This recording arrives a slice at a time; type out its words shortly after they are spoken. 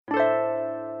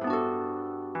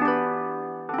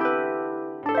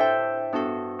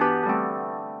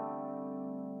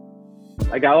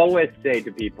Like I always say to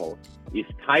people, if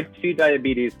type 2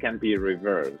 diabetes can be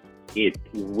reversed, it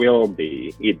will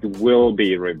be. It will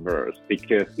be reversed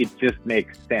because it just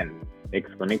makes sense. It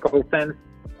makes clinical sense.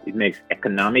 It makes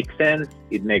economic sense.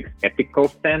 It makes ethical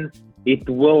sense. It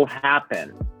will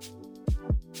happen.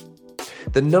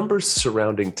 The numbers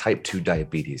surrounding type 2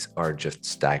 diabetes are just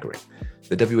staggering.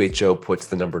 The WHO puts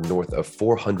the number north of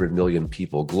 400 million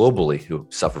people globally who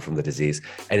suffer from the disease,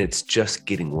 and it's just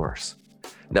getting worse.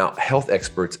 Now, health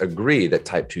experts agree that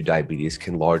type 2 diabetes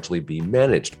can largely be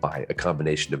managed by a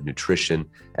combination of nutrition,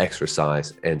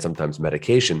 exercise, and sometimes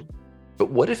medication. But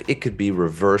what if it could be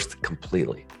reversed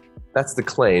completely? That's the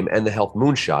claim and the health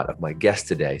moonshot of my guest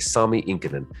today, Sami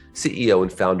Inkinen, CEO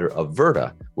and founder of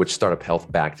Virta, which Startup Health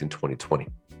backed in 2020.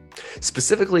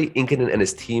 Specifically, Inkinen and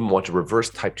his team want to reverse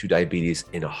type 2 diabetes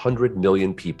in 100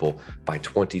 million people by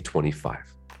 2025.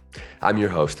 I'm your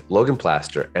host, Logan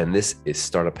Plaster, and this is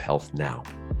Startup Health Now.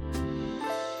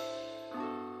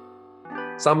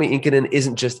 Sami Inkinen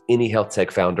isn't just any health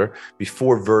tech founder.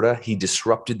 Before Virta, he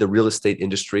disrupted the real estate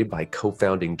industry by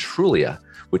co-founding Trulia,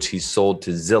 which he sold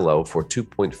to Zillow for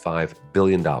 $2.5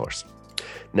 billion.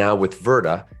 Now with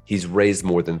Virta, he's raised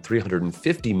more than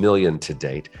 $350 million to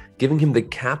date, giving him the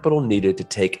capital needed to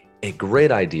take a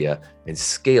great idea and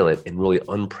scale it in really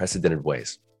unprecedented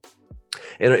ways.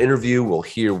 In our interview, we'll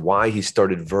hear why he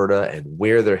started Virta and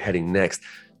where they're heading next,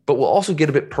 but we'll also get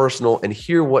a bit personal and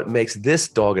hear what makes this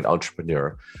dogged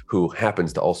entrepreneur, who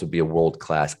happens to also be a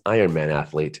world-class Ironman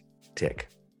athlete, tick.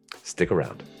 Stick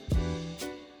around.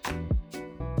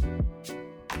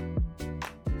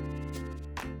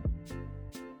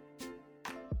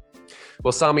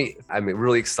 Well, Sami, I'm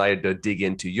really excited to dig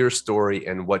into your story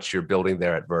and what you're building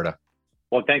there at Virta.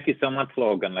 Well, thank you so much,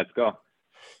 Logan. Let's go.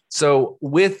 So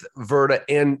with Virta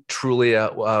and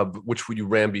Trulia, which you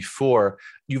ran before,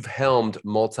 you've helmed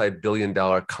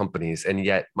multi-billion-dollar companies. And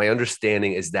yet my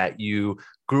understanding is that you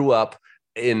grew up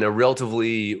in a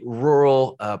relatively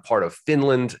rural part of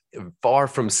Finland, far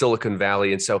from Silicon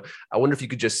Valley. And so I wonder if you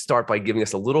could just start by giving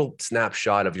us a little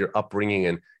snapshot of your upbringing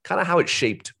and kind of how it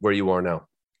shaped where you are now.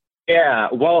 Yeah,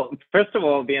 well, first of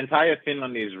all, the entire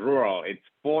Finland is rural. It's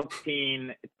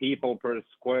 14 people per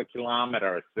square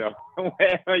kilometer. So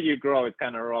wherever you grow, it's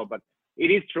kind of rural. But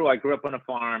it is true. I grew up on a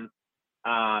farm.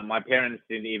 My parents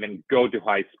didn't even go to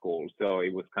high school. So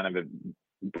it was kind of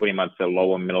pretty much a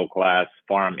lower middle class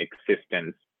farm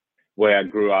existence where I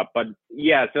grew up. But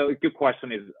yeah, so a good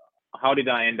question is, how did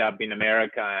I end up in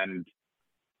America and,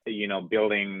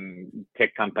 building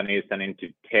tech companies and into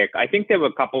tech? I think there were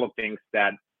a couple of things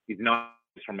that is not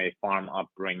from a farm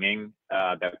upbringing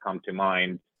that come to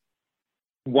mind.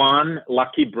 One,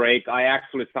 lucky break. I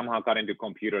actually somehow got into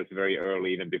computers very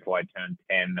early, even before I turned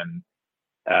 10,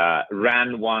 and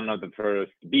ran one of the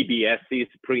first BBSs,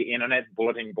 pre-internet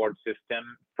bulletin board system,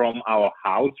 from our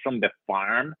house, from the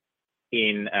farm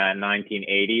in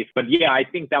 1980s. But yeah, I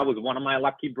think that was one of my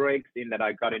lucky breaks, in that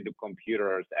I got into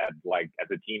computers as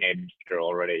a teenager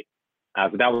already.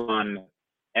 So that one.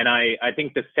 And I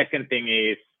think the second thing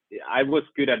is, I was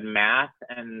good at math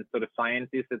and sort of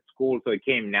sciences at school, so it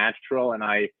came natural. And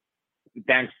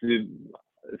thanks to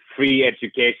free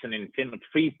education in Finland,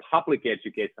 free public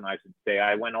education, I should say,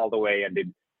 I went all the way and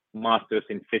did masters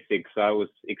in physics. So I was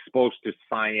exposed to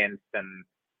science and,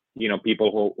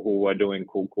 people who were doing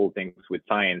cool things with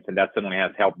science. And that certainly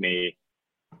has helped me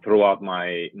throughout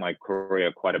my career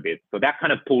quite a bit. So that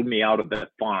kind of pulled me out of the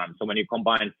farm. So when you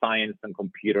combine science and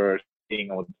computers,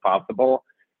 seeing what's possible,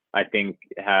 I think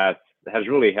has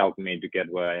really helped me to get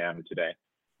where I am today.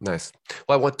 Nice.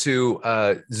 Well, I want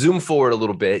to zoom forward a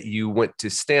little bit. You went to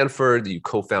Stanford, you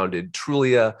co-founded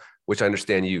Trulia, which I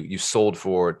understand you sold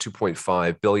for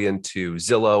 $2.5 billion to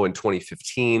Zillow in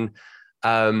 2015.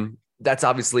 That's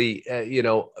obviously,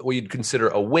 what you'd consider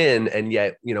a win. And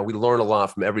yet, we learn a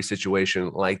lot from every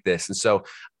situation like this. And so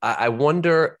I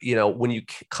wonder, when you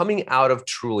coming out of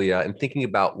Trulia and thinking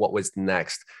about what was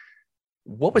next,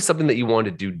 what was something that you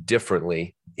wanted to do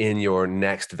differently in your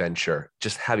next venture,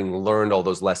 just having learned all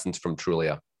those lessons from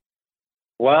Trulia?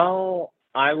 Well,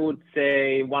 I would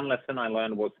say one lesson I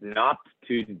learned was not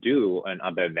to do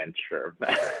another venture.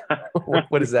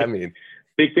 What does that mean?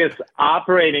 Because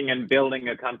operating and building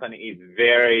a company is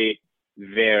very,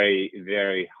 very,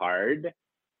 very hard.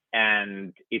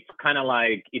 And it's kind of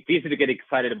like, it's easy to get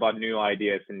excited about new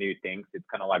ideas and new things. It's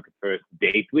kind of like a first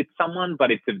date with someone, but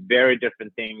it's a very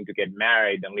different thing to get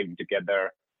married and live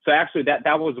together. So actually that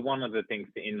was one of the things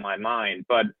in my mind.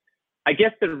 But I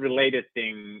guess the related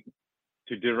thing,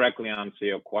 to directly answer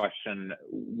your question,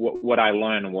 what I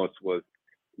learned was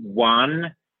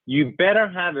one, you better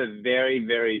have a very,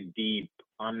 very deep,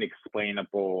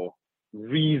 unexplainable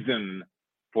reason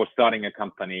for starting a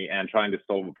company and trying to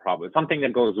solve a problem. Something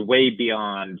that goes way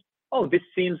beyond, oh, this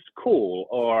seems cool,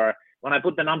 or when I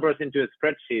put the numbers into a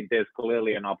spreadsheet, there's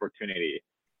clearly an opportunity.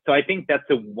 So I think that's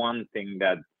the one thing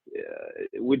that,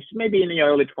 which maybe in your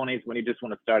early 20s, when you just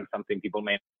want to start something, people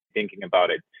may be thinking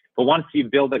about it. But once you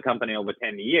build a company over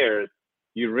 10 years,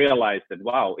 you realize that,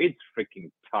 wow, it's freaking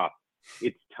tough.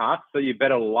 It's tough. So you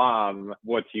better love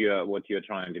what you're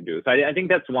trying to do. So I think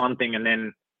that's one thing. And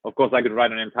then, of course, I could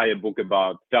write an entire book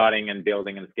about starting and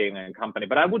building and scaling a company.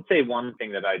 But I would say one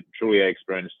thing that I truly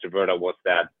experienced to Verda was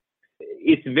that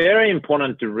it's very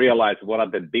important to realize what are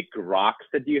the big rocks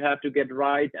that you have to get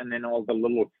right, and then all the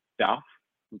little stuff,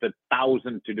 the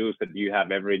 1,000 to-dos that you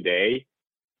have every day,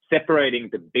 separating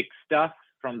the big stuff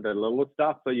from the little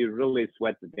stuff so you really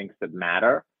sweat the things that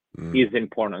matter is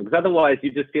important. Because otherwise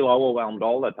you just feel overwhelmed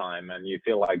all the time and you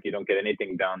feel like you don't get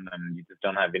anything done and you just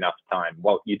don't have enough time.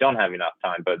 Well, you don't have enough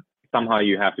time, but somehow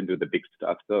you have to do the big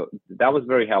stuff. So that was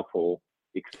very helpful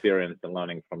experience and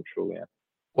learning from Trulia.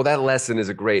 Well, that lesson is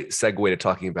a great segue to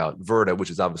talking about Verda, which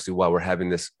is obviously why we're having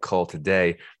this call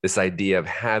today. This idea of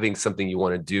having something you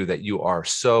want to do that you are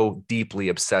so deeply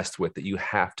obsessed with that you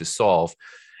have to solve.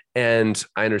 And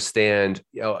I understand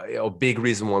a big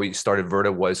reason why we started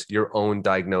Verda was your own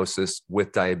diagnosis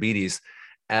with diabetes.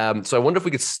 So I wonder if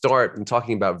we could start in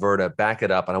talking about Verda, back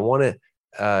it up. And I want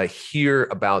to hear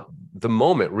about the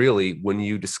moment really when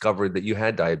you discovered that you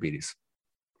had diabetes.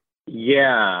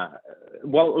 Yeah.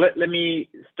 Well, let me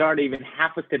start even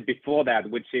half a step before that,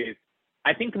 which is,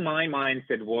 I think my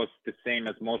mindset was the same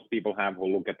as most people have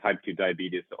who look at type 2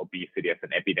 diabetes, obesity as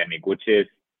an epidemic, which is,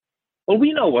 well,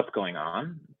 we know what's going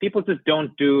on. People just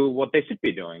don't do what they should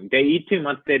be doing. They eat too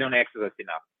much, they don't exercise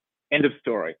enough. End of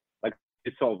story. Like,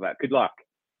 to solve that, good luck.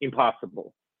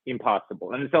 Impossible.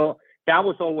 And so that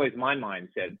was always my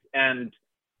mindset. And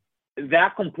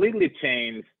that completely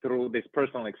changed through this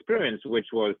personal experience, which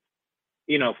was,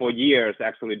 for years,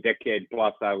 actually a decade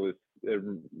plus, I was a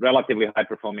relatively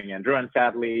high-performing endurance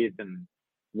athlete and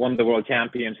won the world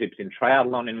championships in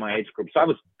triathlon in my age group. So I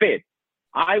was fit.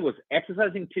 I was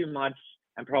exercising too much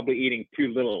and probably eating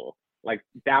too little. Like,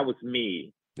 that was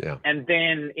me. Yeah. And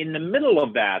then in the middle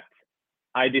of that,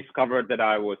 I discovered that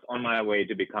I was on my way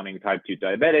to becoming type 2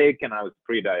 diabetic, and I was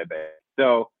pre-diabetic.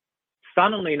 So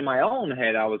suddenly in my own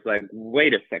head, I was like,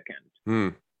 wait a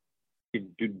second.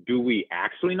 Do we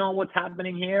actually know what's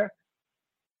happening here?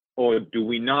 Or do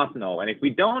we not know? And if we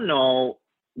don't know,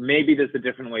 maybe there's a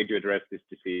different way to address this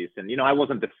disease. And, I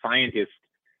wasn't the scientist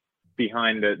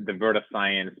behind the Verda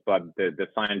science, but the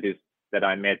scientists that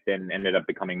I met then ended up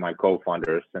becoming my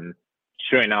co-founders. And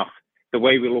sure enough, the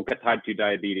way we look at type 2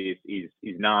 diabetes is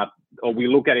not, or we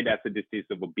look at it as a disease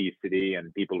of obesity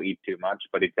and people eat too much,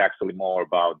 but it's actually more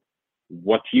about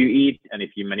what you eat. And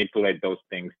if you manipulate those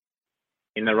things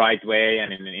in the right way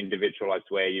and in an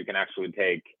individualized way, you can actually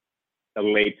take a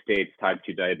late stage type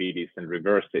 2 diabetes and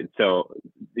reverse it. So,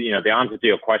 the answer to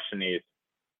your question is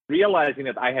realizing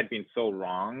that I had been so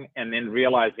wrong, and then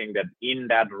realizing that in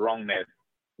that wrongness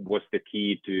was the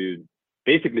key to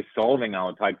basically solving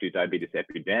our type 2 diabetes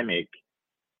epidemic.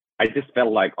 I just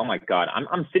felt like, oh my God,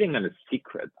 I'm sitting on a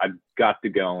secret. I've got to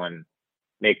go and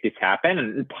make this happen.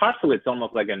 And partially it's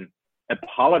almost like an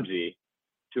apology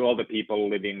to all the people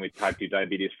living with type 2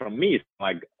 diabetes from me. It's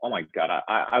like, oh my God,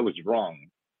 I was wrong.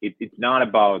 It's not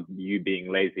about you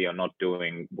being lazy or not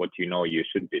doing what you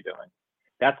should be doing.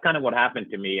 That's kind of what happened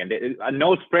to me. And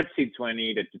no spreadsheets were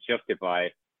needed to justify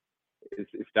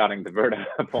starting the Verda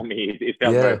for me. It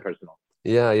felt very personal.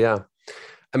 Yeah.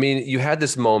 I mean, you had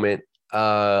this moment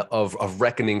of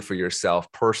reckoning for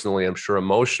yourself personally, I'm sure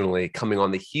emotionally, coming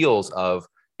on the heels of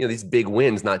these big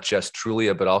wins, not just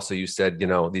Trulia, but also you said,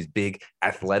 these big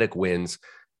athletic wins.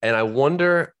 And I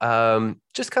wonder,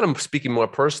 just kind of speaking more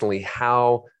personally,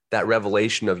 how that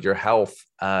revelation of your health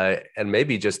and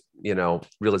maybe just,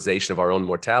 realization of our own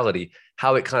mortality,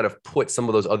 how it kind of put some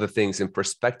of those other things in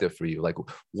perspective for you. Like,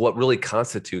 what really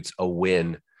constitutes a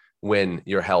win when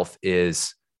your health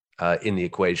is in the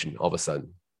equation all of a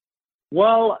sudden?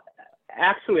 Well,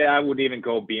 actually, I would even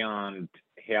go beyond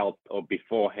health or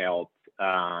before health.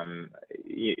 By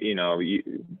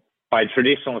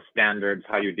traditional standards,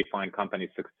 how you define company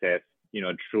success,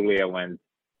 Trulia went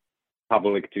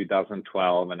public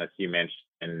 2012, and as you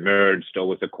mentioned, merged or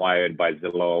was acquired by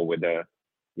Zillow with a,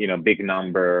 big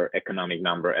economic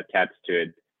number attached to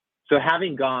it. So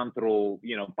having gone through,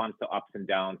 bunch of ups and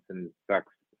downs and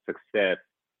success,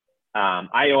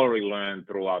 I already learned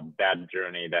throughout that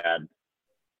journey that,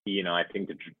 I think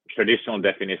the traditional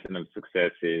definition of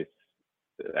success is,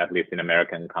 at least in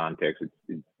American context,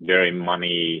 it's very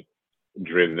money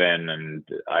driven and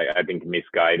I think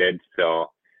misguided.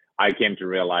 So I came to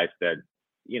realize that,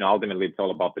 ultimately it's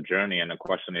all about the journey. And the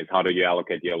question is, how do you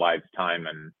allocate your life's time?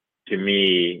 And to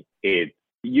me, it's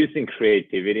using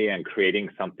creativity and creating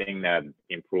something that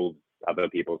improves other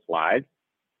people's lives.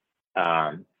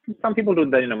 Some people do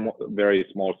that in a very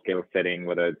small scale setting,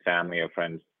 whether it's family or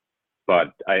friends. But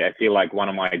I feel like one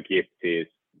of my gifts is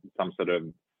some sort of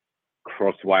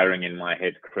cross-wiring in my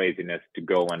head craziness to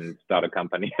go and start a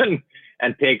company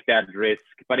and take that risk.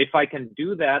 But if I can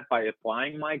do that by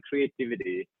applying my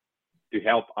creativity to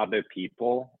help other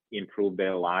people improve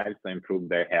their lives, improve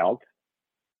their health,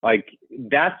 like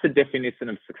that's the definition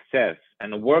of success.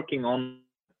 And working on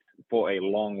for a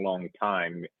long, long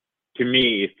time, to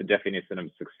me, is the definition of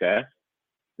success.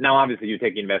 Now, obviously, you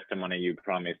take investor money, you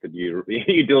promise that you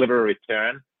deliver a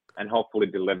return and hopefully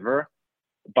deliver.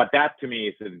 But that to me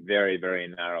is a very, very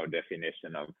narrow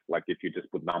definition of, like, if you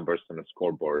just put numbers on a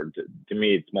scoreboard. To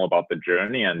me, it's more about the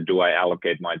journey and do I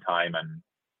allocate my time and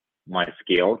my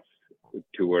skills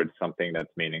towards something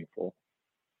that's meaningful.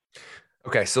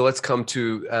 Okay, so let's come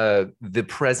to the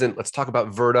present. Let's talk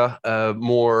about Virta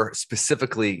more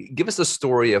specifically. Give us a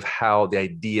story of how the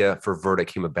idea for Virta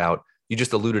came about. You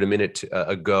just alluded a minute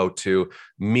ago to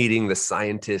meeting the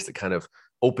scientist that kind of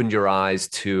opened your eyes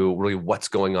to really what's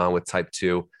going on with type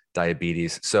 2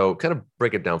 diabetes. So kind of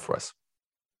break it down for us.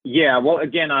 Yeah, well,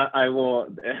 again, I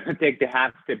will take the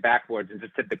half step backwards and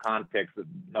just set the context.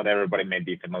 Not everybody may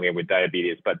be familiar with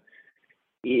diabetes, but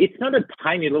it's not a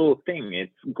tiny little thing.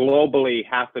 It's globally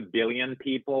 500 million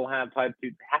people have type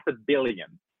 2, 500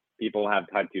 million people have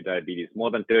type 2 diabetes,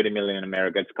 more than 30 million in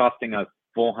America. It's costing us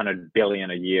 400 billion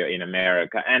a year in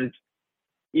America. And,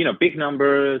 big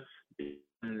numbers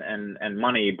and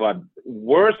money, but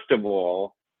worst of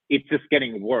all, it's just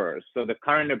getting worse. So the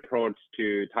current approach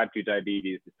to type 2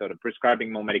 diabetes is sort of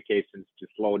prescribing more medications to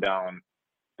slow down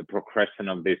the progression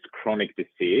of this chronic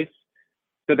disease.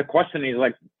 So the question is,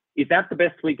 like, is that the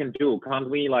best we can do? Can't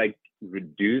we, like,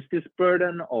 reduce this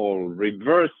burden or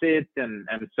reverse it? And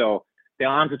so the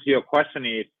answer to your question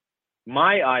is,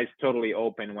 my eyes totally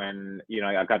open when,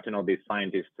 I got to know these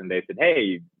scientists and they said,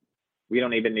 hey, we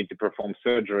don't even need to perform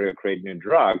surgery or create new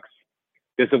drugs.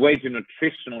 There's a way to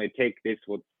nutritionally take this,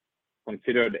 what's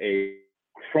considered a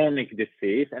chronic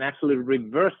disease, and actually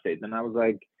reverse it. And I was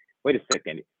like, wait a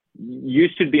second, you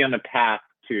should be on a path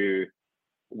to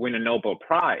win a Nobel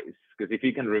Prize, because if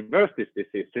you can reverse this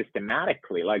disease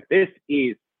systematically, like, this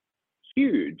is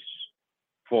huge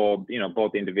for,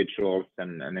 both individuals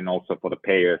and then also for the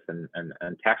payers and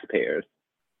taxpayers.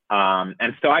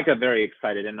 And so I got very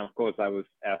excited. And of course I was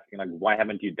asking, like, why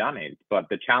haven't you done it? But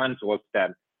the challenge was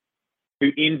that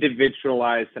to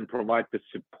individualize and provide the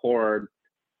support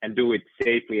and do it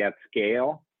safely at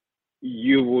scale,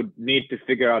 you would need to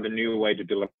figure out a new way to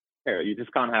deliver care. You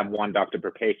just can't have one doctor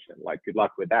per patient. Like, good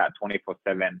luck with that,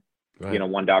 24/7, right.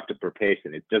 One doctor per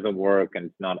patient. It doesn't work and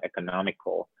it's not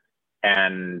economical.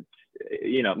 And,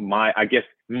 I guess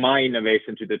my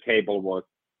innovation to the table was,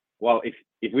 well,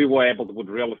 if we were able to put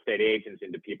real estate agents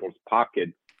into people's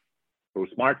pockets through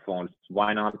smartphones,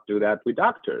 why not do that with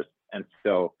doctors? And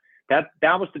so that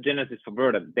was the genesis for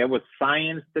Virta. There was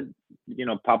science that,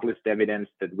 published evidence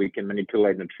that we can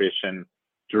manipulate nutrition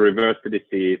to reverse the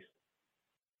disease,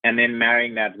 and then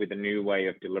marrying that with a new way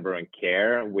of delivering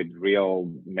care with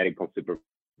real medical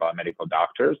medical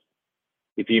doctors.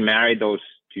 If you marry those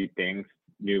two things,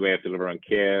 new way of delivering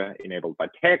care enabled by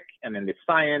tech and then the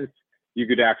science, you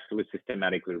could actually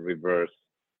systematically reverse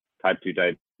type 2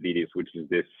 diabetes, which is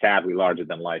this sadly larger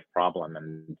than life problem.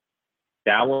 And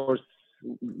that was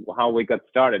how we got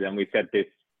started. And we set this,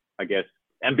 I guess,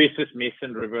 ambitious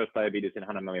mission, reverse diabetes in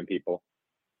 100 million people.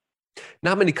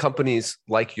 Not many companies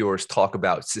like yours talk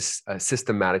about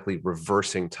systematically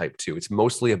reversing type 2. It's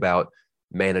mostly about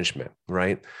management,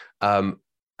 right?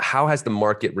 How has the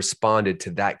market responded to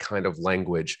that kind of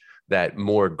language, that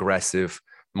more aggressive,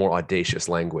 more audacious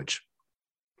language?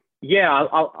 Yeah,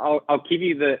 I'll give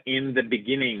you in the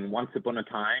beginning, once upon a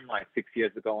time, like 6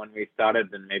 years ago when we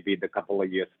started, and maybe the couple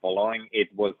of years following, it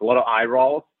was a lot of eye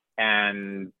rolls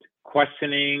and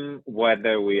questioning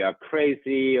whether we are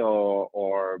crazy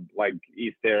or like,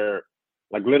 is there,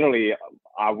 like, literally,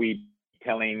 are we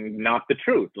telling not the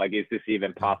truth? Like, is this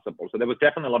even possible? So there was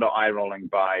definitely a lot of eye rolling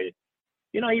by,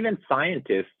 even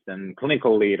scientists and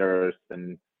clinical leaders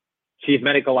and chief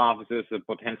medical officers of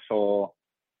potential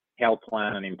health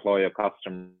plan and employer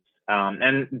customers.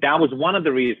 And that was one of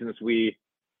the reasons we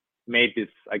made this,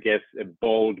 I guess, a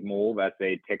bold move as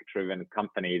a tech-driven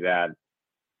company, that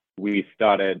we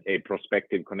started a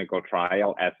prospective clinical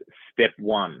trial as step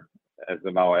one as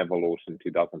of our evolution in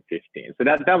 2015. So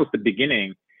that was the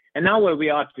beginning. And now where we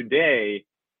are today,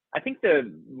 I think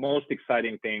the most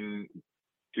exciting thing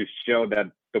to show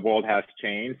that the world has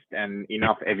changed and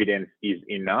enough evidence is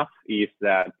enough is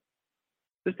that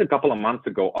just a couple of months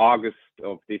ago, August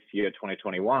of this year,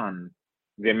 2021,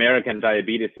 the American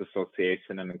Diabetes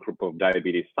Association and a group of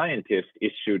diabetes scientists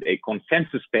issued a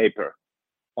consensus paper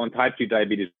on type 2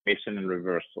 diabetes remission and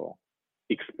reversal,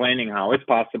 explaining how it's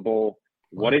possible,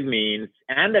 what it means,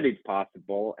 and that it's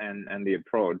possible, and the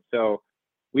approach. So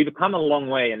we've come a long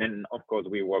way. And then, of course,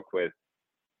 we work with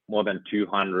more than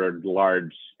 200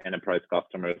 large enterprise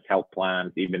customers, health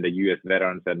plans, even the US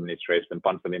Veterans Administration, a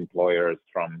bunch of employers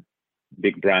from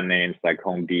big brand names like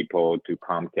Home Depot to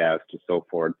Comcast to so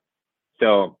forth.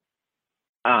 So,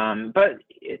 but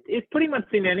it's pretty much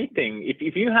in anything.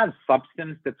 If you have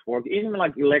substance that's working, even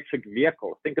like electric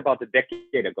vehicles, think about a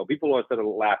decade ago, people were sort of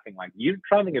laughing like, you're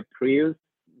driving a Prius?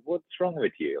 What's wrong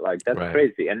with you? Like, that's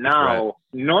crazy. And now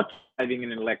not driving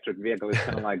an electric vehicle is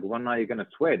kind of like, when are you going to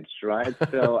switch, right?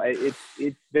 So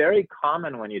it's very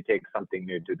common when you take something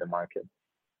new to the market.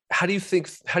 How do you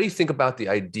think about the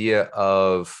idea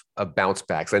of a bounce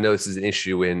backs? I know this is an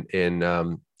issue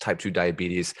in type 2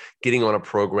 diabetes, getting on a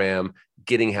program,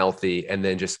 getting healthy, and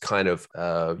then just kind of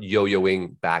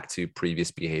yo-yoing back to previous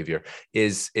behavior.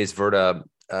 Is Virta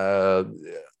a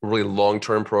really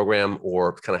long-term program,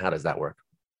 or kind of how does that work?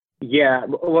 Yeah,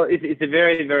 well, it's a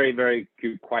very, very, very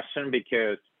good question,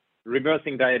 because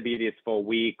reversing diabetes for a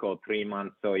week or 3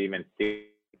 months or even 6,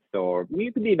 or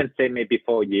you could even say maybe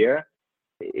for a year,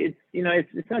 it's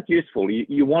not useful.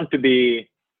 You want to be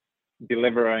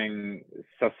delivering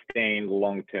sustained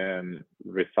long-term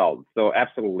results. So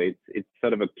absolutely, it's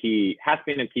sort of has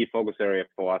been a key focus area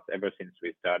for us ever since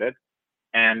we started.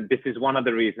 And this is one of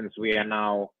the reasons we are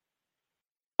now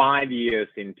 5 years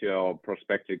into our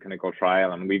prospective clinical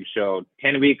trial, and we've showed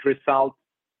 10-week results,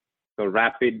 so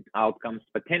rapid outcomes,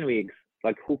 but 10 weeks,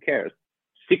 like, who cares?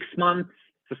 6 months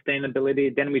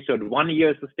sustainability, then we showed 1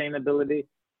 year sustainability,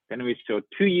 then we showed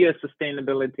 2 years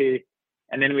sustainability,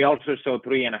 and then we also showed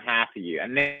 3.5 years,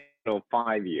 and then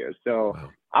 5 years. So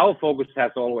our focus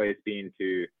has always been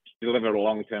to deliver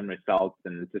long-term results.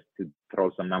 And just to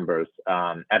throw some numbers,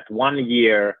 at 1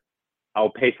 year, our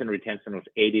patient retention was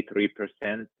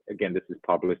 83%. Again, this is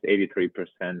published,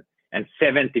 83%, and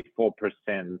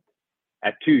 74%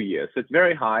 at 2 years. So it's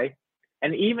very high.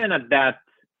 And even at that,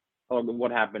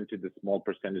 what happened to the small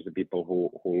percentage of people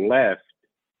who left,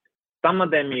 some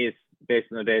of them is, based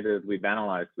on the data that we've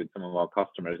analyzed with some of our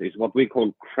customers, is what we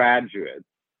call graduates.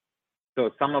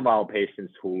 So some of our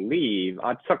patients who leave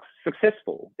are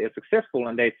successful. They're successful,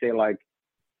 and they say, like,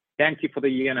 thank you for the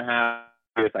 1.5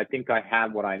 years. I think I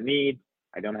have what I need.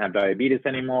 I don't have diabetes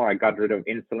anymore. I got rid of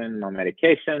insulin, my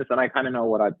medications, and I kind of know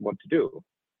what to do.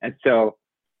 And so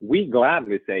we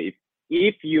gladly say,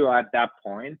 if you are at that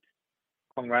point,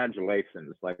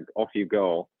 congratulations, like, off you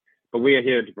go. But we are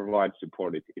here to provide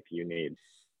support if you need.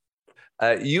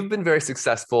 You've been very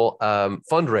successful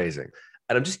fundraising.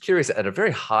 And I'm just curious, at a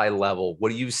very high level, what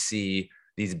do you see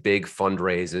these big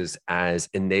fundraisers as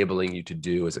enabling you to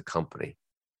do as a company?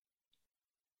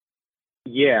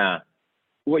 Yeah.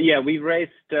 Well, yeah, we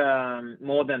raised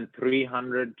more than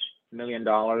 $300 million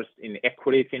in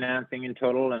equity financing in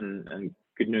total. And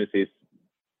good news is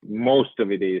most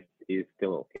of it is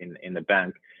still in the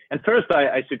bank. And first,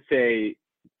 I should say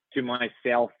to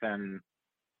myself and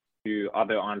to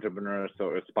other entrepreneurs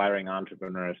or aspiring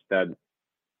entrepreneurs that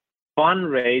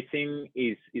fundraising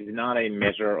is not a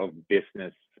measure of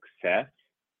business success.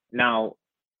 Now,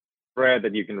 rare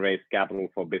that you can raise capital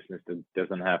for business that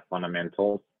doesn't have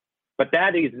fundamentals, but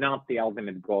that is not the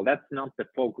ultimate goal. That's not the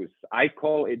focus. I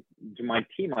call it, to my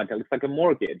team, I tell it's like a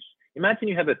mortgage. Imagine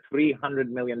you have a $300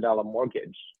 million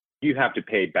mortgage. You have to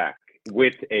pay back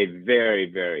with a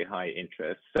very, very high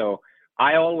interest. So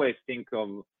I always think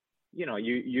of,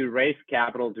 you raise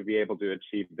capital to be able to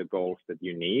achieve the goals that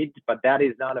you need, but that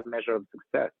is not a measure of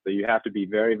success. So you have to be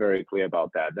very, very clear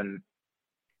about that. And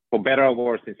for better or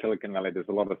worse, in Silicon Valley, there's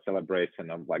a lot of celebration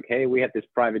of like, hey, we had this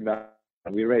private investment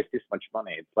and we raised this much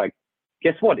money. It's like,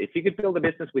 guess what? If you could build a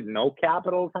business with no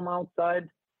capital from outside,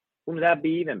 wouldn't that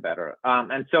be even better?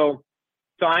 And so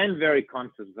I am very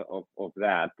conscious of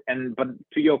that. But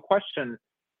to your question,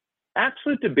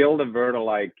 actually, to build a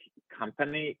Virta-like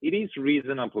company, it is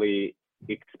reasonably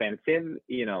expensive.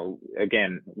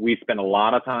 Again, we spent a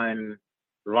lot of time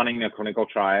running a clinical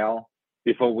trial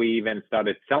before we even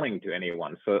started selling to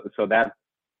anyone. So that,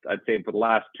 I'd say, for the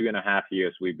last 2.5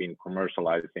 years, we've been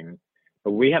commercializing.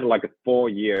 But we had like 4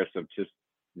 years of just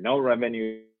no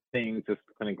revenue thing, just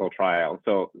clinical trial.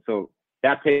 So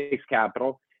that takes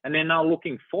capital. And then now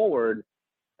looking forward,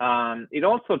 it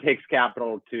also takes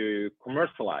capital to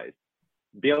commercialize.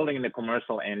 building the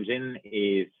commercial engine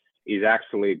is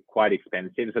actually quite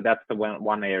expensive. So that's the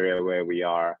one area where we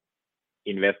are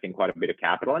investing quite a bit of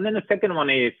capital. And then the second one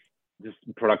is just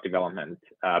product development,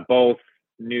 both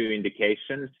new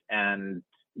indications and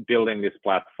building this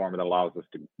platform that allows us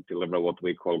to deliver what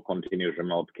we call continuous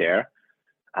remote care.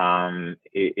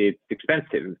 It's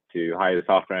expensive to hire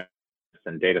software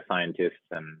and data scientists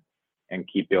and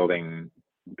keep building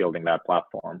that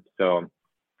platform. So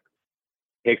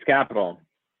it takes capital.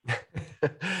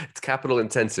 It's capital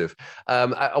intensive.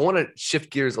 I want to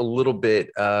shift gears a little bit.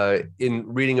 In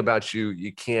reading about you,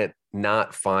 you can't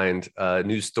not find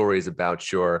news stories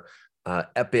about your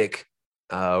epic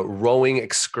rowing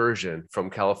excursion from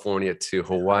California to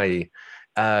Hawaii.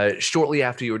 Shortly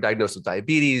after you were diagnosed with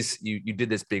diabetes, you did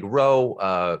this big row.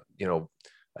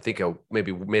 I think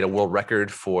maybe made a world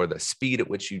record for the speed at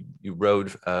which you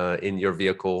rode in your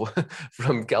vehicle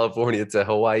from California to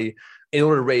Hawaii in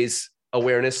order to raise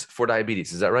awareness for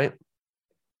diabetes. Is that right?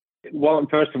 Well,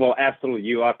 first of all, absolutely,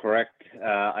 you are correct.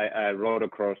 I rode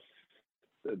across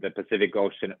the Pacific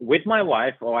Ocean with my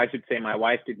wife, or I should say my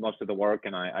wife did most of the work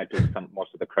and I took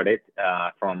most of the credit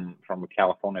from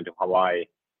California to Hawaii.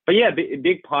 But yeah, a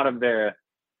big part of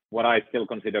what I still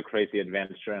consider crazy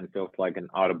adventure and feels like an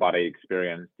out-of-body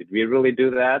experience. Did we really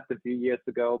do that a few years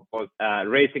ago? Was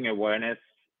raising awareness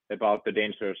about the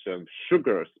dangers of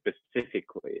sugar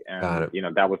specifically. And,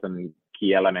 that was a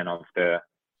key element of the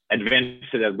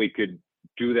adventure, that we could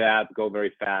do that, go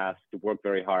very fast, work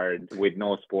very hard with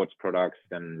no sports products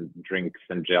and drinks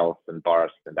and gels and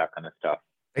bars and that kind of stuff.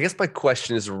 I guess my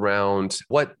question is around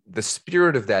what the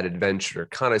spirit of that adventure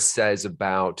kind of says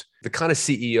about the kind of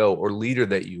CEO or leader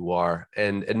that you are.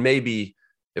 And maybe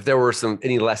if there were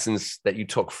any lessons that you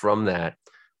took from that.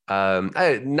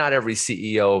 Not every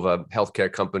CEO of a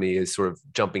healthcare company is sort of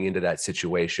jumping into that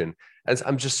situation. And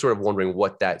I'm just sort of wondering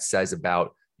what that says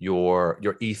about your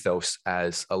ethos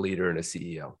as a leader and a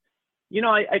CEO.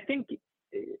 I think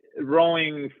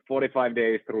rowing 45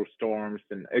 days through storms,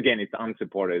 and again, it's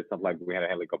unsupported. It's not like we had a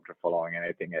helicopter following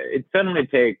anything. It certainly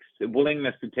takes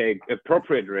willingness to take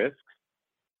appropriate risks.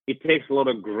 It takes a lot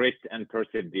of grit and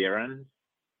perseverance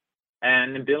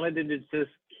and ability to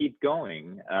just keep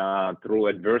going through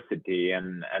adversity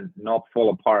and not fall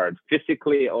apart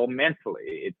physically or mentally.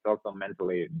 It's also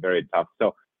mentally very tough.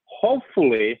 So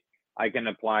hopefully I can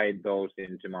apply those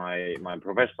into my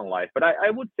professional life. But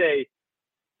I would say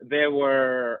there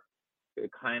were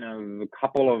kind of a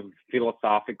couple of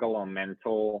philosophical or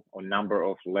mental or number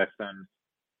of lessons.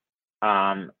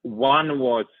 One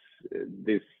was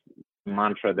this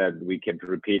mantra that we kept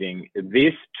repeating: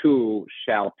 this too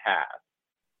shall pass.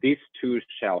 This too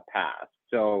shall pass.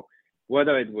 So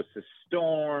whether it was a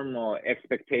storm or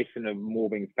expectation of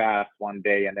moving fast one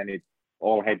day and then it's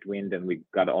all headwind and we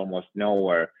got almost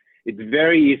nowhere, it's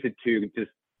very easy to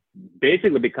just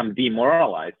basically become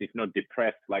demoralized, if not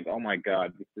depressed, like, oh my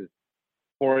God, this is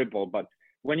horrible. But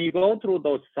when you go through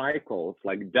those cycles,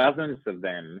 like dozens of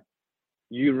them,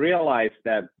 you realize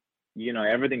that,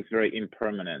 everything's very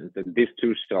impermanent, that this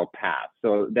too shall pass.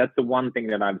 So that's the one thing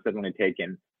that I've certainly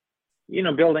taken.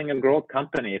 Building a growth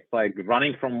company, it's like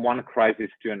running from one crisis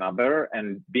to another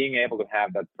and being able to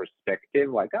have that perspective,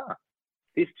 like,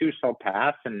 this too shall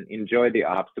pass, and enjoy the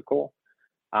obstacle.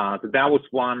 So that was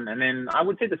one. And then I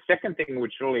would say the second thing,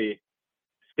 which really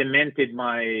cemented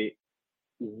my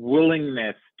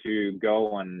willingness to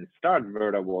go and start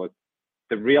Virta, was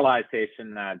the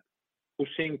realization that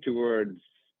pushing towards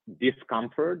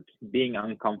discomfort, being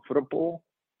uncomfortable,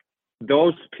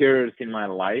 those periods in my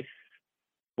life,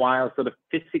 while sort of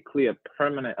physically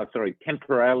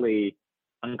temporarily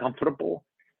uncomfortable,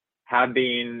 have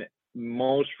been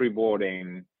most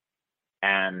rewarding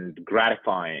and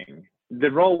gratifying.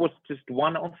 The role was just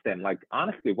one of them. Like,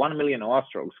 honestly, 1 million oar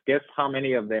strokes. Guess how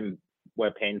many of them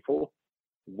were painful?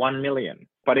 1 million.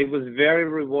 But it was very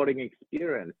rewarding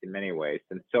experience in many ways.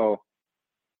 And so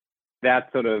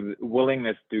that sort of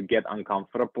willingness to get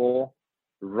uncomfortable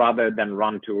rather than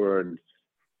run towards,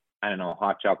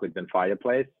 hot chocolate and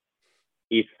fireplace,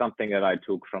 is something that I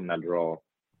took from that role.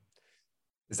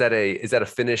 Is that a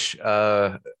Finnish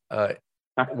way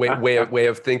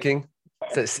of thinking?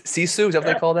 Sisu, is that what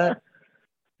they call that?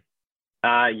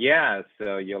 Yeah,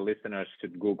 so your listeners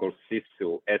should Google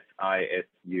Sisu,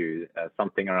 SISU,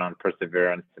 something around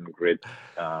perseverance and grit.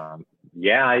 I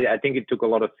think it took a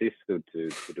lot of Sisu to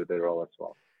do the role as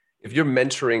well. If you're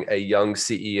mentoring a young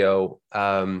CEO,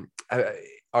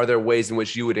 are there ways in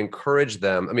which you would encourage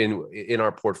them? I mean, in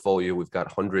our portfolio, we've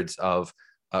got hundreds of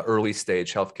early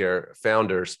stage healthcare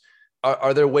founders.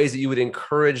 Are there ways that you would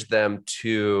encourage them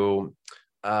to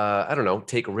I don't know,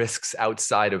 take risks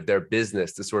outside of their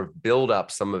business to sort of build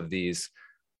up some of these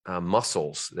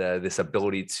muscles, this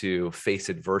ability to face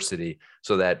adversity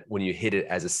so that when you hit it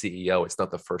as a CEO, it's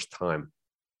not the first time?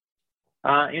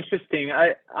 Interesting.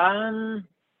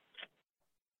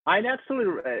 I'd actually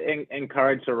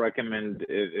encourage or recommend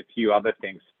a few other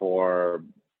things for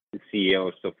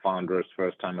CEOs or founders,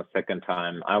 first time or second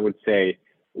time. I would say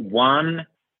one,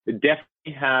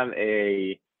 definitely have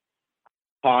a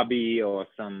hobby or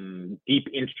some deep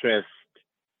interest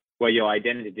where your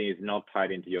identity is not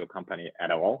tied into your company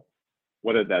at all,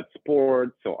 whether that's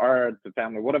sports or arts or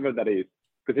family, whatever that is,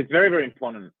 because it's very, very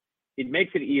important. It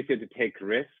makes it easier to take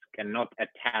risk and not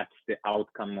attach the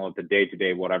outcome or the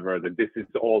day-to-day, whatever, that this is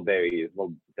all there is.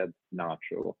 Well, that's not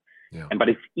true. Yeah. But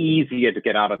it's easier to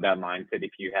get out of that mindset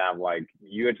if you have like,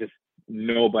 you're just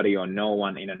nobody or no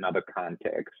one in another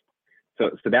context. So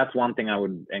that's one thing I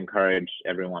would encourage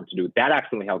everyone to do. That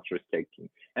actually helps risk taking.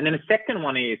 And then the second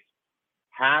one is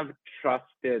have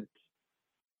trusted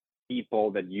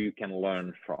people that you can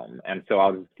learn from. And so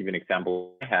I'll just give you an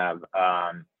example.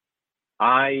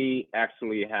 I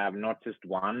actually have not just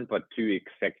one, but two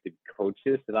executive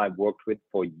coaches that I've worked with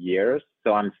for years.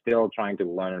 So I'm still trying to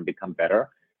learn and become better.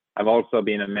 I've also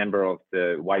been a member of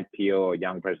the YPO, or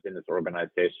Young Presidents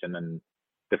Organization, and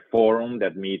the forum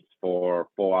that meets for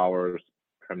 4 hours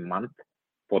per month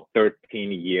for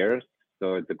 13 years.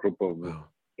 So it's a group of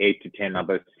 8 to 10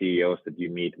 other CEOs that you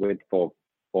meet with for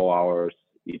 4 hours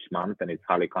each month. And it's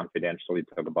highly confidential. You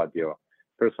talk about your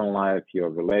personal life, your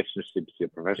relationships, your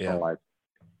professional life.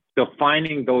 So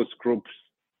finding those groups,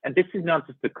 and this is not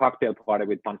just a cocktail party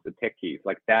with a bunch of techies,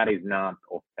 like that is not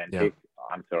authentic.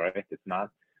 I'm sorry, it's not.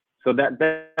 So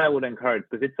that I would encourage,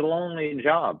 because it's a lonely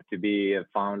job to be a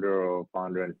founder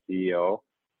and CEO.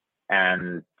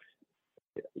 And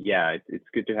yeah, it's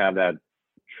good to have that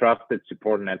trusted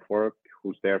support network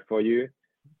who's there for you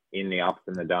in the ups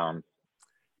and the downs.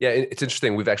 Yeah, it's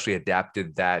interesting. We've actually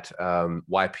adapted that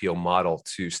YPO model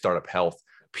to Startup Health,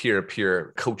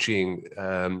 peer-to-peer coaching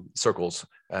circles,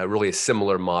 really a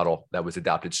similar model that was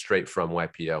adopted straight from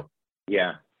YPO.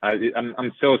 Yeah,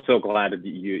 I'm so glad that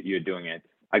you're doing it.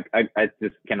 I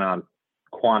just cannot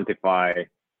quantify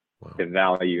the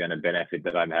value and the benefit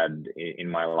that I've had in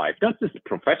my life. Not just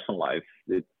professional life,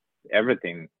 it's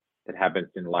everything that happens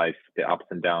in life, the ups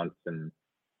and downs, and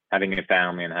having a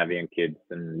family and having kids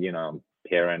and, you know,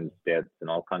 parents, dads, and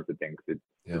all kinds of things. It's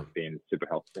been super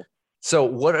helpful. So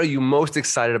what are you most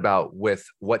excited about with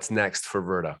what's next for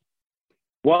Virta?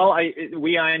 Well,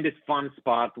 we are in this fun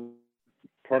spot.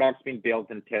 Products being built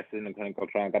and tested in the clinical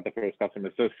trial, got the first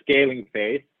customer. So scaling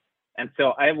phase. And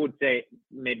so I would say,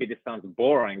 maybe this sounds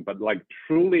boring, but like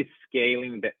truly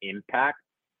scaling the impact,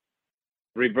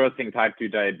 reversing type 2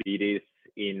 diabetes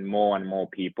in more and more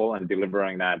people and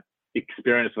delivering that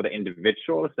experience for the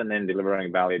individuals and then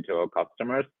delivering value to our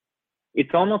customers.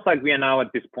 It's almost like we are now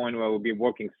at this point where we've been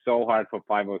working so hard for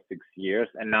 5 or 6 years,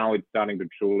 and now it's starting to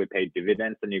truly pay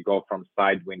dividends, and you go from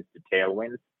side wins to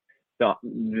tailwinds. So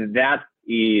that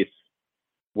is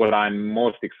what I'm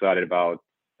most excited about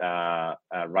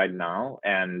right now.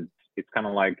 And it's kind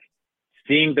of like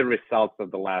seeing the results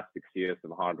of the last 6 years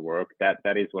of hard work. That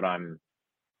is what I'm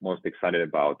most excited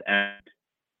about. And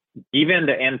even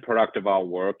the end product of our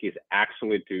work is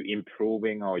actually to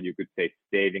improving, or you could say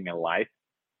saving a life,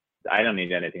 I don't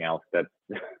need anything else. That's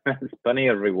plenty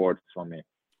of rewards for me.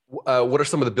 What are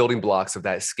some of the building blocks of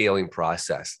that scaling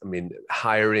process? I mean,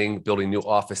 hiring, building new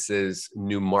offices,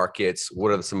 new markets. What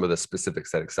are some of the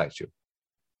specifics that excite you?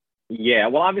 Yeah,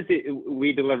 well, obviously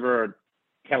we deliver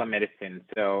telemedicine,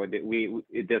 so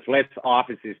there's less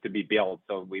offices to be built,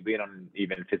 so we don't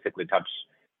even physically touch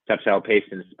our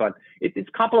patients. But it's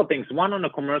a couple of things. One, on the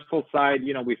commercial side,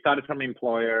 you know, we started from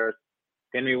employers,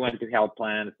 then we went to health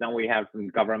plans. Now we have some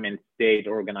government, state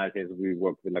organizations. We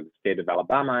work with like the state of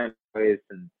Alabama and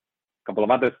a couple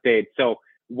of other states. So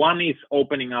one is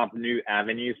opening up new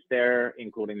avenues there,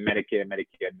 including Medicare,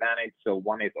 Medicare Advantage. So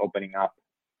one is opening up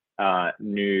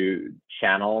new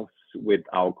channels with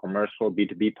our commercial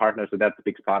B2B partners. So that's a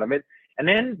big part of it. And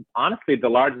then honestly, the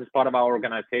largest part of our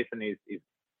organization is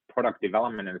product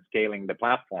development and scaling the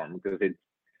platform, because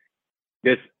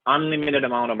there's unlimited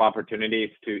amount of opportunities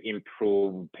to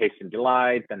improve patient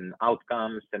delight and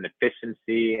outcomes and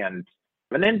efficiency. And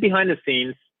then behind the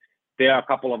scenes, there are a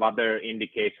couple of other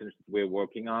indications we're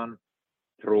working on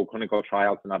through clinical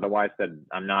trials and otherwise that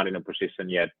I'm not in a position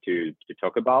yet to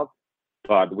talk about.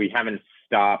 But we haven't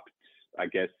stopped, I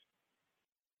guess,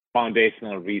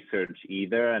 foundational research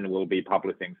either, and we'll be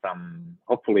publishing some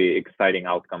hopefully exciting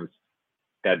outcomes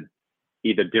that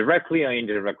either directly or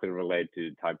indirectly relate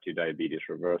to type 2 diabetes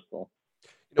reversal.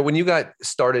 When you got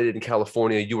started in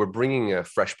California, you were bringing a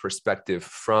fresh perspective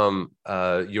from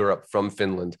Europe, from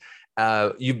Finland.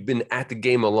 You've been at the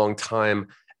game a long time.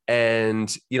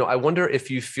 And, I wonder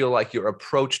if you feel like your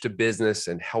approach to business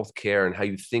and healthcare and how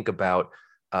you think about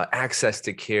access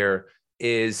to care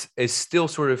is still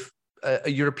sort of a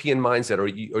European mindset or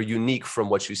unique from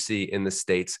what you see in the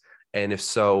States. And if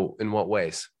so, in what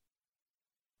ways?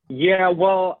 Yeah,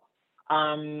 well,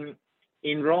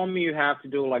 in Rome, you have to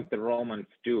do like the Romans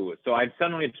do. So I've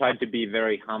suddenly tried to be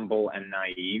very humble and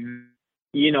naive.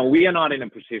 We are not in a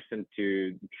position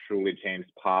to truly change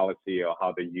policy or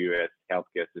how the US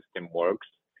healthcare system works.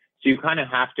 So you kind of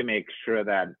have to make sure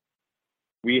that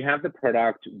we have the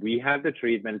product, we have the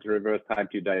treatment to reverse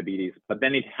type 2 diabetes, but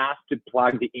then it has to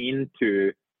plug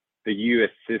into the US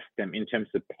system in terms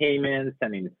of payments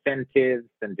and incentives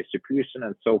and distribution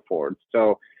and so forth.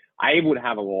 So I would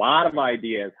have a lot of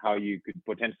ideas how you could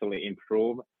potentially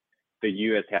improve the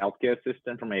US healthcare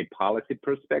system from a policy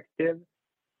perspective.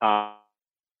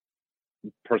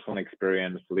 Personal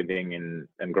experience living in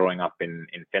and growing up in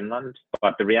Finland.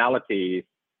 But the reality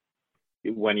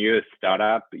is when you're a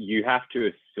startup, you have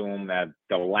to assume that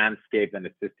the landscape and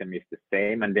the system is the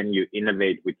same, and then you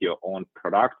innovate with your own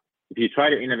product. If you try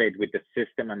to innovate with the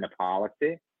system and the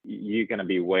policy, you're going to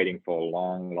be waiting for a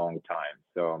long, long time.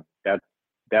 So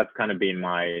that's kind of been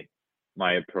my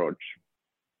approach.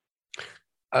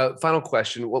 Final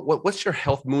question. What's your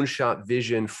health moonshot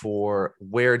vision for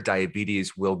where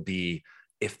diabetes will be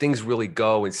if things really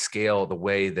go and scale the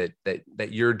way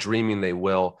that you're dreaming they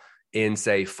will in,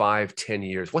 say, 5-10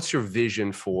 years? What's your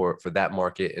vision for that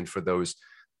market and for those,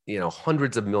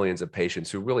 hundreds of millions of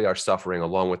patients who really are suffering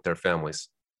along with their families?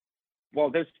 Well,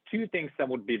 there's two things that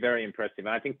would be very impressive.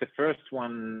 I think the first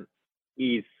one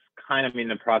is kind of in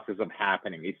the process of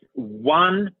happening.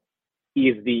 One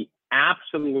is the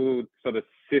absolute sort of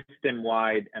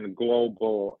system-wide and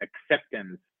global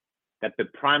acceptance that the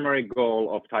primary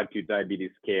goal of type 2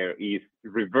 diabetes care is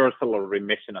reversal or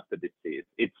remission of the disease.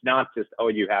 It's not just, oh,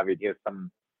 you have it, here's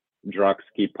some drugs,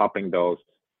 keep popping those.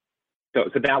 So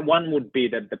that one would be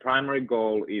that the primary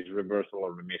goal is reversal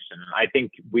or remission. I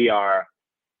think we are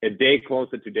a day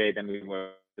closer today than we were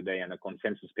today, and a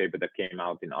consensus paper that came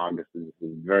out in August is a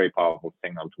very powerful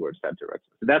signal towards that direction.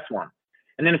 So that's one.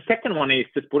 And then the second one is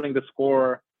just putting the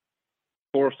scores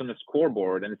on the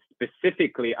scoreboard. And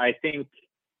specifically, I think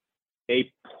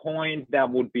a point that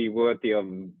would be worthy of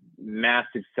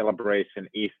massive celebration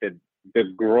is that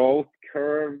the growth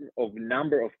curve of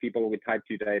number of people with type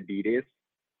 2 diabetes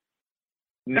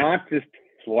not just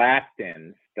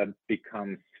flattens, that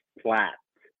becomes flat.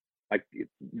 Like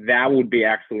that would be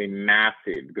actually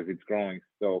massive because it's growing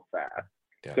so fast.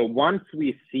 Yeah. So once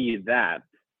we see that,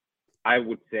 I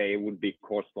would say it would be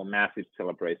cause for massive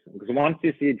celebration, because once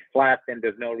you see it flat, then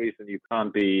there's no reason you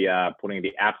can't be putting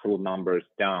the absolute numbers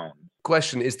down.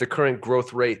 Question, is the current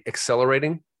growth rate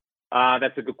accelerating?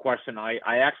 That's a good question. I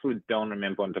actually don't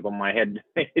remember on top of my head.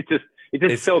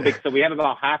 It's so big. So we have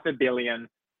about 500 million.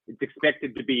 It's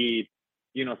expected to be,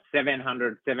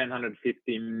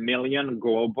 750 million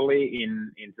globally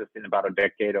in about a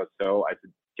decade or so. I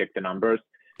should check the numbers.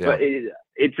 Yeah. But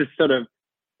it's just sort of,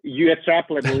 you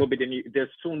extrapolate a little bit, and there's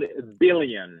soon a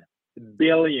billion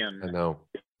people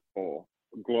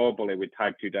globally with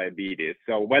type 2 diabetes.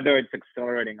 So whether it's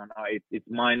accelerating or not, it's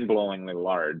mind-blowingly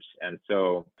large. And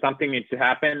so something needs to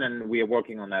happen, and we are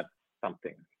working on that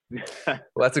something. Well,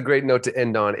 that's a great note to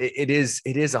end on. It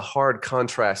is a hard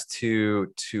contrast to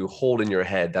hold in your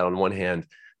head that on one hand,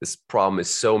 this problem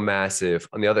is so massive.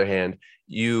 On the other hand,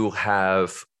 you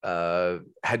have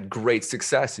had great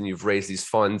success, and you've raised these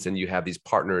funds, and you have these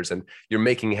partners, and you're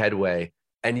making headway.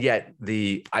 And yet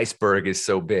the iceberg is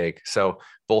so big. So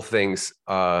both things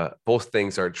are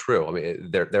true. I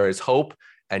mean, there is hope,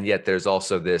 and yet there's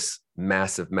also this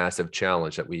massive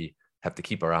challenge that we have to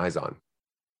keep our eyes on.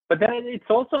 But then it's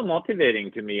also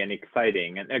motivating to me and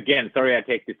exciting. And again, sorry, I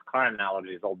take these car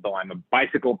analogies, although I'm a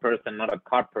bicycle person, not a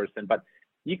car person. But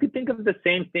you could think of the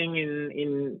same thing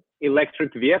in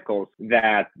electric vehicles,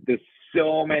 that there's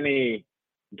so many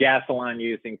gasoline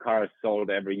using cars sold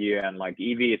every year, and like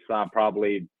EVs are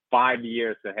probably 5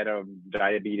 years ahead of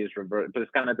diabetes reverse. But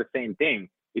it's kind of the same thing.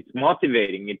 It's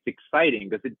motivating, it's exciting,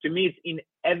 because to me it's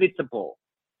inevitable.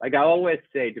 Like I always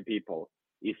say to people,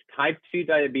 if type 2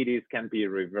 diabetes can be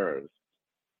reversed,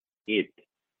 it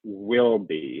will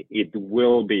be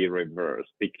reversed,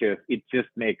 because it just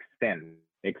makes sense.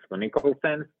 It makes clinical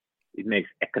sense, it makes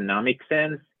economic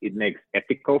sense, it makes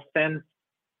ethical sense.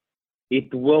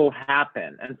 It will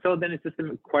happen. And so then it's just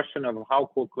a question of how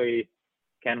quickly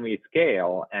can we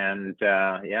scale? And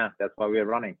that's why we're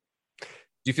running.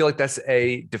 Do you feel like that's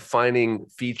a defining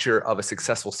feature of a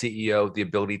successful CEO, the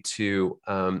ability to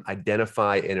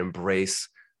identify and embrace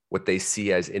what they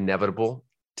see as inevitable,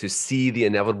 to see the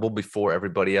inevitable before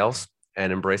everybody else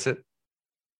and embrace it?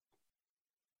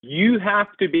 You have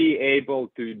to be able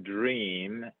to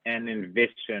dream and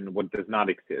envision what does not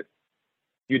exist.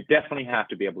 You definitely have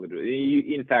to be able to do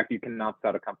it. In fact, you cannot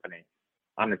start a company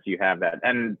unless you have that.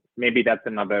 And maybe that's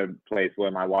another place where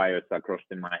my wires are crossed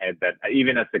in my head, that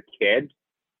even as a kid,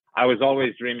 I was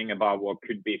always dreaming about what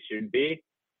could be, should be,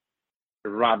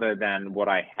 rather than what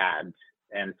I had.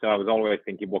 And so I was always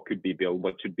thinking, what could be built,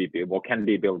 what should be built, what can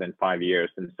be built in 5 years.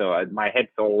 And so my head's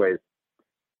always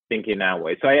thinking that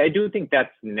way. So I do think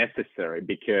that's necessary,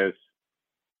 because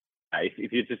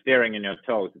if you're just staring in your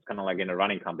toes, it's kind of like in a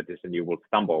running competition, you will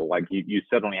stumble. Like you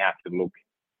certainly have to look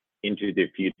into the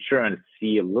future and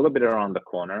see a little bit around the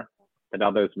corner that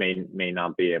others may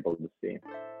not be able to see.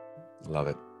 Love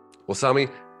it. Well, Sami,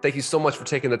 thank you so much for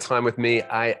taking the time with me.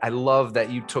 I love that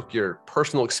you took your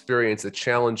personal experience, the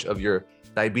challenge of your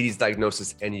diabetes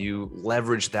diagnosis, and you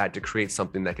leveraged that to create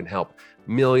something that can help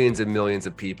millions and millions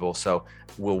of people. So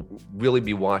we'll really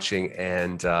be watching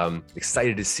and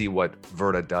excited to see what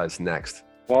Virta does next.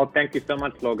 Well, thank you so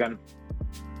much, Logan.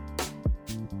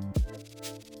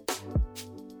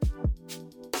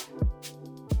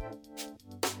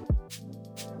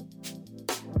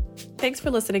 Thanks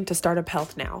for listening to Startup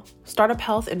Health Now. Startup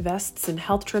Health invests in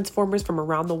health transformers from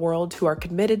around the world who are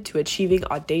committed to achieving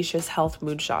audacious health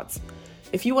moonshots.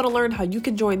 If you want to learn how you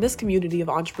can join this community of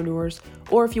entrepreneurs,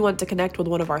 or if you want to connect with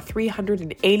one of our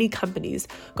 380 companies,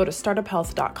 go to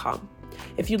startuphealth.com.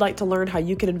 If you'd like to learn how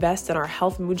you can invest in our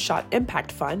Health Moonshot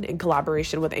Impact Fund in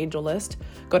collaboration with AngelList,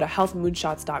 go to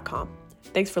healthmoonshots.com.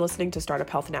 Thanks for listening to Startup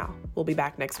Health Now. We'll be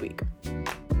back next week.